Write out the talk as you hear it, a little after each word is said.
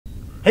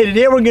Hey,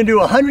 today we're going to do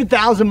a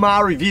 100,000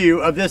 mile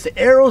review of this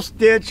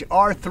Aerostich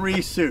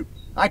R3 suit.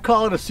 I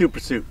call it a super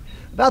suit.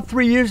 About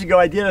 3 years ago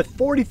I did a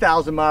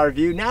 40,000 mile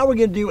review. Now we're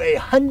going to do a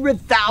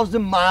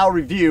 100,000 mile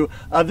review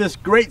of this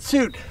great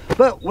suit.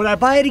 But would I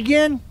buy it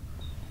again?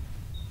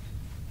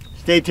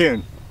 Stay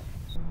tuned.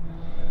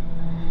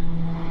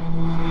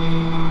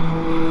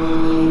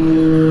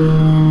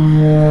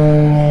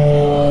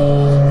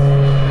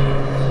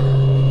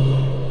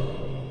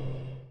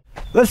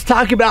 Let's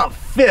talk about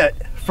fit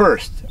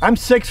first. I'm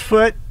 6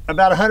 foot,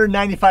 about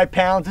 195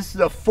 pounds. This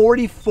is a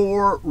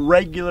 44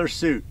 regular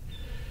suit.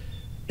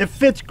 It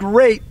fits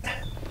great.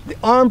 The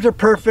arms are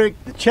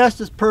perfect. The chest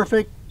is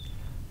perfect.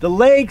 The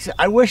legs,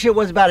 I wish it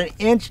was about 1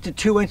 inch to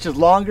 2 inches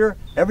longer.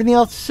 Everything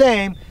else the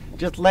same,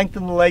 just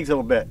lengthen the legs a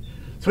little bit.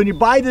 So when you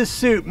buy this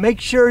suit,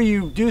 make sure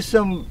you do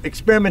some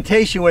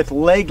experimentation with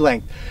leg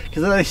length.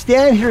 Because as I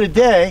stand here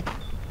today,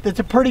 it's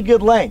a pretty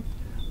good length.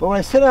 But when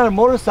I sit on a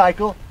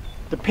motorcycle,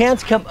 the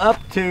pants come up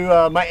to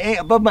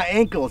above my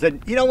ankles,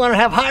 and you don't want to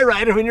have high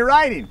rider when you're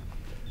riding.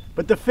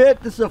 But the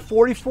fit, this is a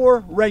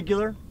 44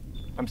 regular.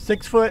 I'm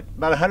 6 foot,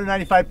 about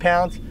 195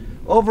 pounds.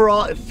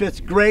 Overall, it fits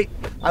great.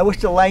 I wish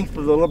the length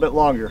was a little bit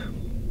longer.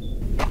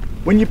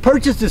 When you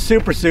purchase the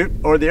super suit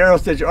or the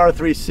Aerostich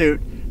R3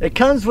 suit, it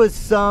comes with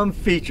some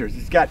features.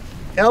 It's got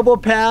elbow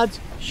pads,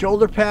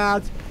 shoulder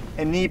pads,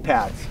 and knee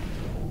pads.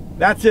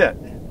 That's it,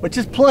 which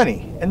is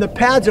plenty. And the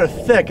pads are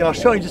thick, and I'll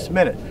show you in just a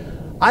minute.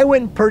 I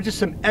went and purchased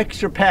some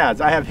extra pads.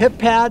 I have hip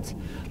pads,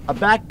 a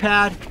back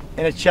pad,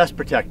 and a chest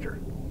protector.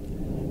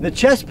 The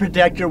chest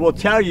protector will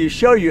show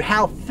you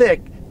how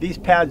thick these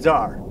pads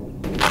are.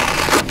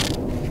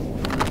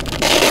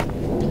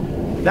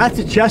 That's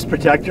a chest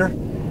protector.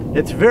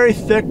 It's very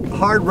thick,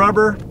 hard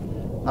rubber.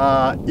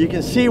 You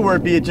can see where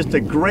it'd be just a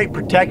great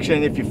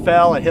protection if you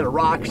fell and hit a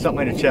rock or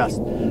something in your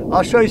chest.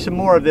 I'll show you some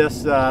more of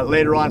this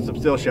later on, some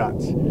still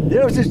shots. The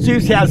Aerostich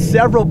suit has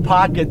several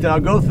pockets, and I'll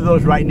go through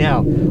those right now.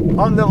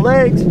 On the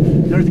legs,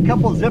 there's a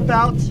couple zip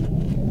outs.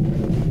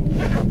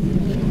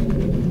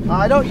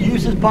 I don't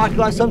use this pocket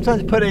a lot.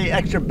 Sometimes put an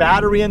extra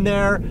battery in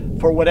there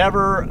for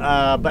whatever,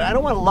 but I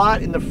don't want a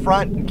lot in the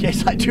front in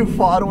case I do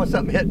fall. I don't want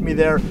something hitting me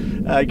there,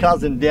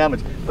 causing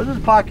damage. But there's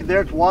a pocket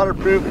there, it's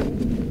waterproof.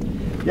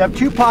 You have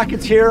 2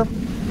 pockets here.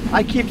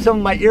 I keep some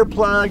of my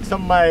earplugs,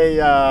 some of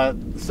my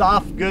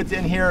soft goods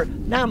in here.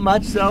 Not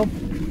much so.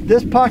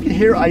 This pocket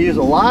here I use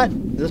a lot.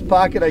 This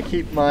pocket I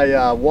keep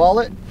my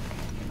wallet.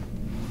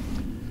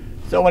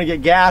 So when I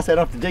get gas, I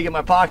don't have to dig in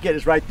my pocket.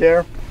 It's right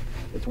there.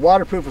 It's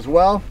waterproof as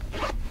well.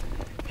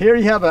 Here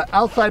you have an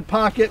outside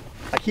pocket.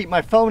 I keep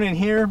my phone in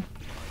here.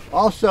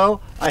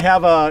 Also, I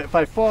have if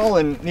I fall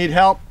and need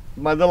help,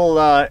 my little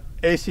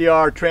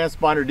ACR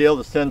transponder deal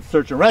to send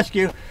search and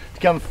rescue to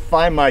come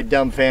find my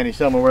dumb fanny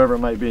somewhere, wherever it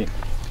might be.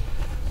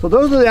 So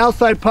those are the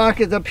outside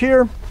pockets. Up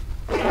here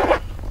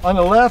on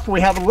the left, we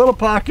have a little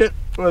pocket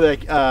with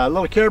a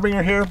little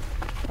carabiner here.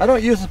 I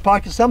don't use this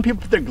pocket. Some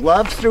people put their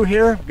gloves through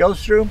here,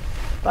 goes through,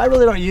 but I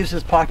really don't use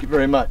this pocket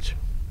very much.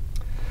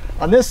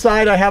 On this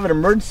side, I have an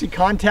emergency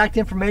contact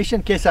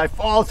information in case I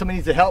fall, somebody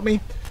needs to help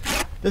me.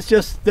 This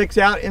just sticks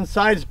out.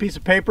 Inside is a piece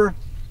of paper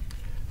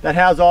that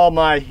has all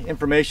my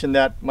information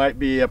that might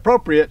be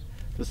appropriate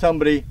to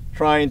somebody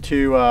trying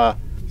to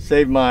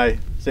save my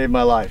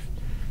life.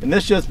 And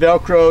this just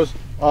velcros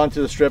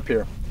onto the strip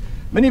here.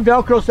 Many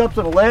velcro stuff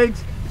to the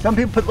legs. Some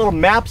people put little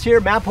maps here,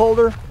 map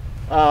holder.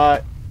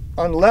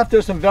 On the left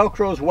there's some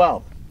velcro as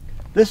well.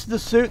 This is the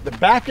suit, the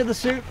back of the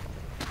suit.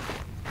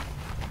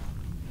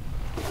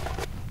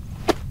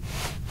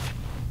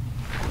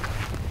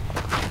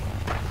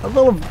 A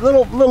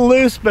little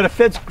loose, but it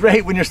fits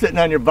great when you're sitting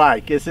on your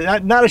bike. It's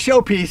not a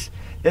showpiece,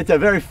 it's a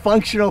very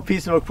functional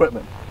piece of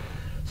equipment.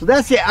 So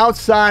that's the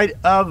outside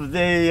of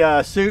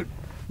the suit.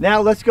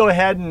 Now let's go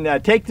ahead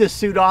and take this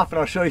suit off, and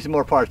I'll show you some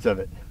more parts of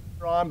it.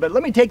 But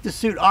let me take the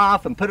suit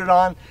off and put it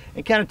on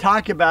and kind of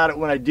talk about it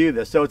when I do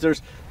this. So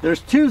there's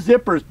 2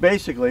 zippers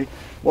basically.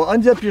 Well,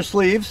 unzip your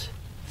sleeves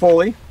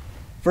fully,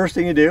 first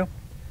thing you do.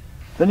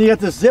 Then you got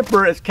the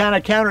zipper. It's kind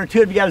of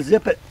counterintuitive. You got to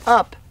zip it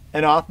up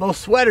and off.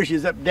 Most sweaters you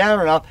zip down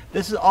and off.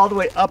 This is all the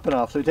way up and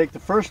off. So you take the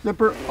first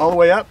zipper all the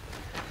way up,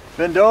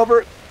 bend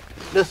over.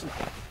 This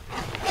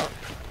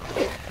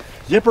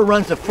zipper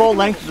runs the full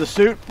length of the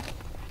suit.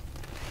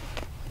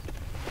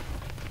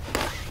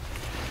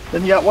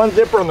 Then you got one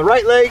zipper on the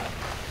right leg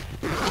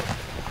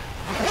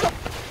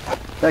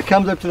that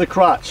comes up to the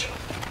crotch.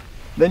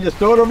 Then just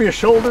throw it over your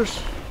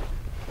shoulders,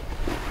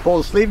 pull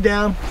the sleeve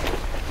down.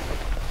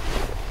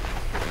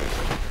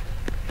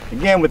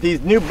 Again, with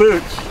these new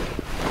boots,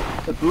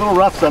 it's a little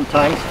rough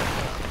sometimes.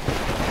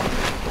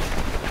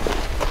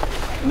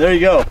 And there you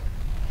go.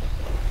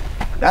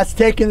 That's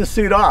taking the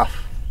suit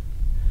off.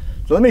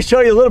 So let me show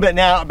you a little bit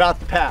now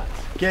about the pads.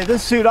 Okay,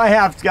 this suit I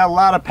have, it's got a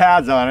lot of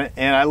pads on it,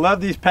 and I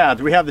love these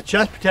pads. We have the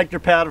chest protector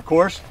pad, of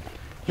course.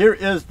 Here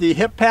is the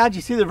hip pad.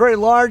 You see they're very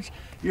large.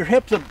 Your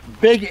hip's a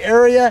big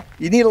area.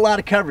 You need a lot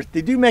of coverage.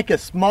 They do make a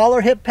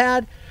smaller hip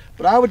pad,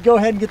 but I would go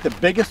ahead and get the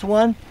biggest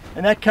one,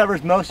 and that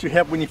covers most of your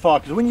hip when you fall.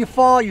 Because when you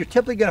fall, you're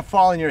typically going to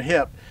fall in your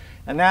hip,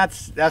 and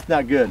that's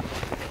not good.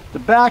 The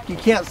back, you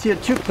can't see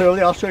it too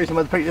clearly. I'll show you some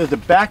other pictures. There's the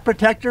back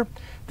protector.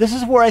 This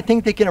is where I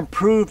think they can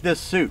improve this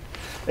suit.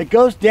 It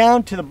goes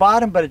down to the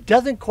bottom, but it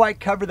doesn't quite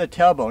cover the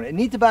tailbone. It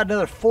needs about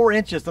another 4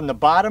 inches on the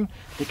bottom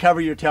to cover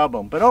your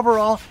tailbone. But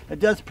overall, it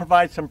does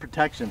provide some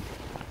protection.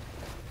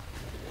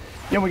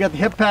 Then we got the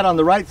hip pad on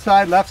the right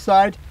side, left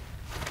side,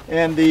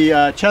 and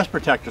the chest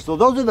protector. So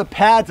those are the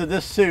pads of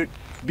this suit,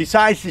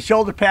 besides the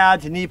shoulder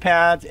pads, knee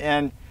pads,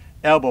 and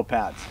elbow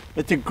pads.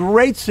 It's a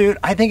great suit.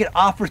 I think it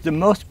offers the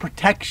most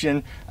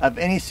protection of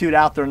any suit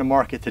out there in the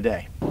market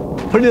today.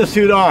 Putting the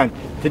suit on.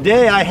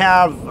 Today I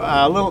have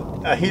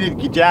a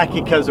heated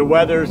jacket because the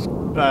weather's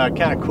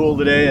kind of cool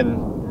today,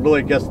 and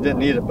really guess didn't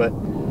need it, but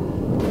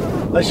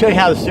let's show you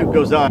how the suit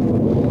goes on.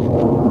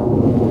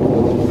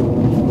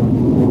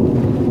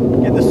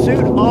 Get the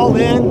suit all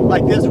in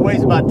like this,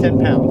 weighs about 10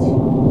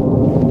 pounds.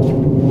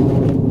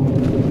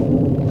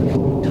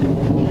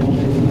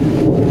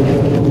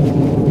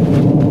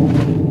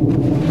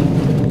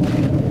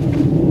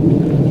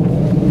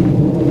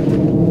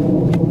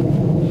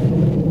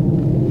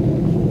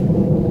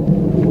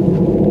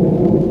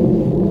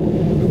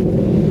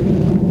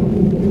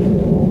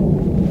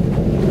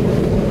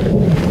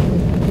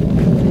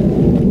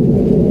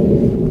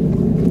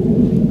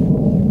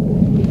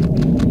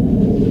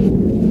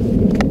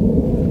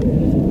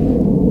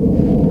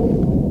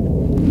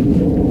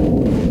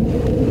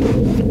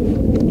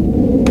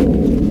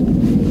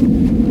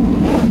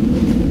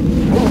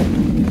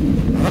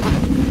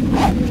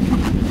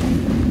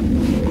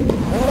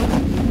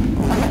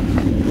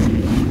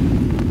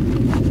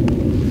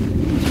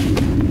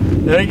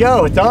 There you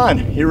go, it's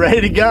on. You're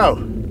ready to go.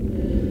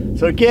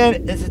 So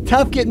again, it's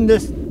tough getting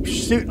this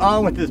suit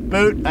on with this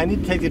boot. I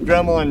need to take the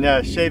Dremel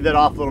and shave that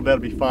off a little bit,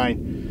 it'll be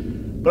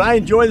fine. But I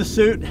enjoy the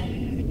suit.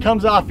 It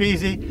comes off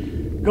easy,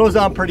 goes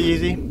on pretty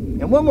easy.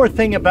 And one more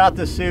thing about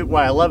this suit,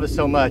 why I love it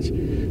so much,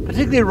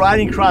 particularly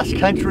riding cross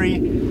country,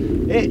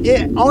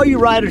 all you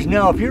riders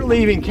know, if you're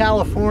leaving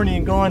California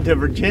and going to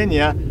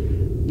Virginia,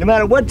 no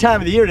matter what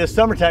time of the year it is,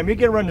 summertime, you're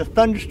gonna run into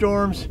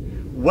thunderstorms,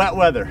 wet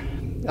weather.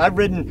 I've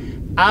ridden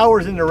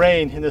hours in the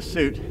rain in this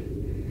suit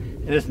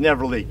and it's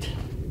never leaked.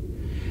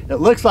 It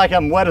looks like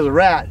I'm wet as a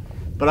rat,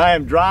 but I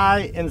am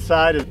dry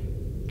inside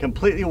and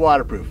completely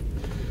waterproof.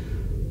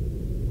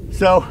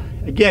 So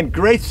again,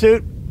 great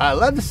suit. I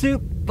love the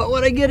suit, but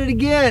when I get it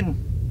again,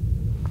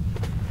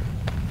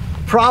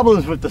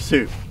 problems with the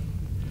suit.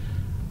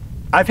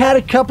 I've had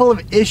a couple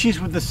of issues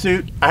with the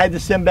suit. I had to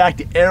send back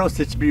to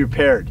Aerostich to be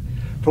repaired.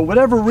 For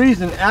whatever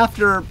reason,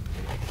 after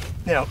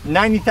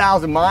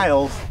 90,000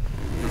 miles,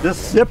 this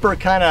zipper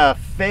kind of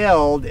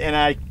failed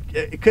and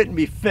it couldn't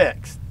be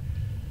fixed.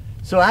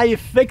 So how you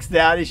fix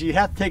that is you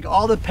have to take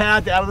all the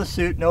pads out of the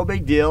suit, no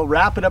big deal,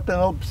 wrap it up in a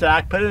little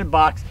sack, put it in a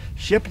box,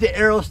 ship it to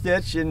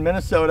Aerostich in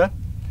Minnesota.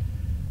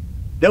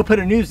 They'll put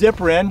a new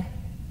zipper in,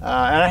 and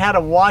I had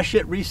to wash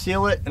it,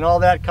 reseal it, and all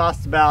that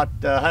costs about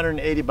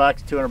 180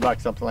 bucks, 200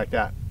 bucks, something like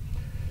that.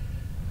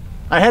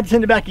 I had to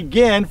send it back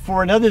again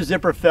for another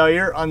zipper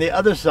failure on the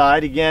other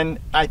side. Again,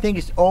 I think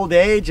it's old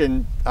age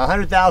and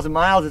 100,000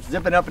 miles, it's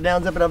zipping up and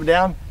down, zipping up and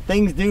down.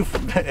 Things do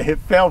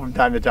fail from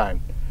time to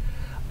time.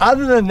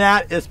 Other than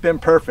that, it's been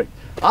perfect.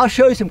 I'll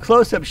show you some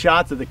close-up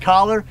shots of the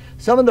collar,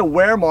 some of the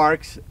wear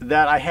marks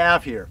that I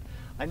have here.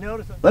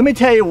 Let me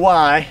tell you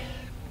why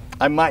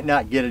I might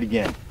not get it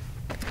again.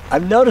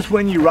 I've noticed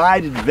when you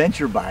ride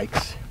adventure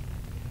bikes,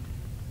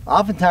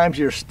 oftentimes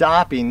you're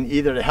stopping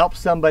either to help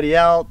somebody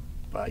else,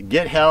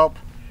 get help,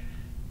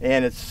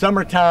 and it's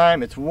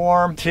summertime, it's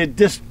warm. To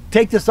just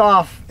take this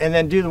off and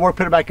then do the work,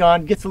 put it back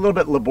on, gets a little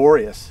bit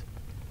laborious.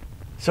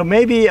 So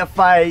maybe if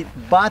I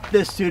bought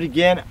this suit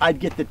again, I'd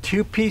get the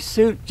two-piece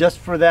suit just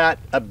for that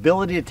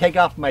ability to take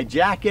off my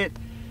jacket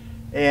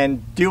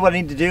and do what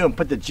I need to do and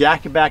put the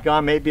jacket back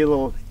on, maybe a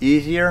little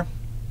easier.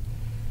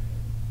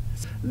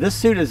 This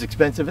suit is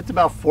expensive. It's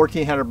about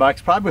 1,400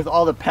 bucks, probably with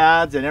all the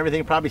pads and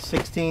everything, probably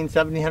 $1,600,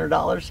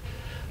 $1,700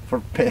 for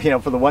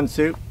for the one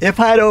suit. If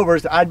I had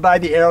overs, I'd buy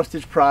the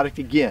Aerostich product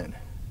again.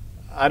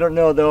 I don't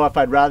know though if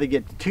I'd rather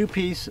get the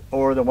two-piece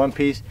or the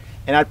one-piece,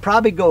 and I'd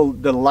probably go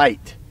the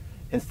light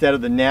instead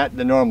of the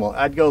normal.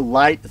 I'd go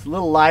light. It's a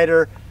little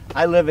lighter.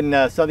 I live in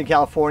Southern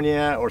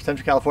California or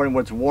Central California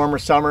where it's warmer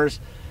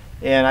summers,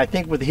 and I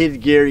think with the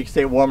heated gear you can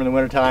stay warm in the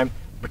wintertime.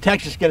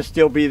 Protection's going to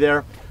still be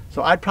there,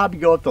 so I'd probably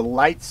go with the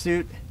light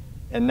suit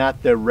and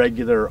not the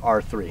regular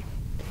R3.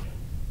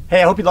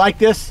 Hey, I hope you like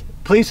this.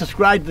 Please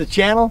subscribe to the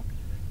channel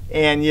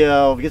and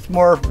you'll get some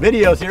more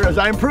videos here as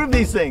I improve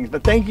these things.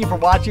 But thank you for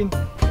watching,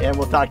 and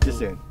we'll talk to you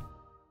soon.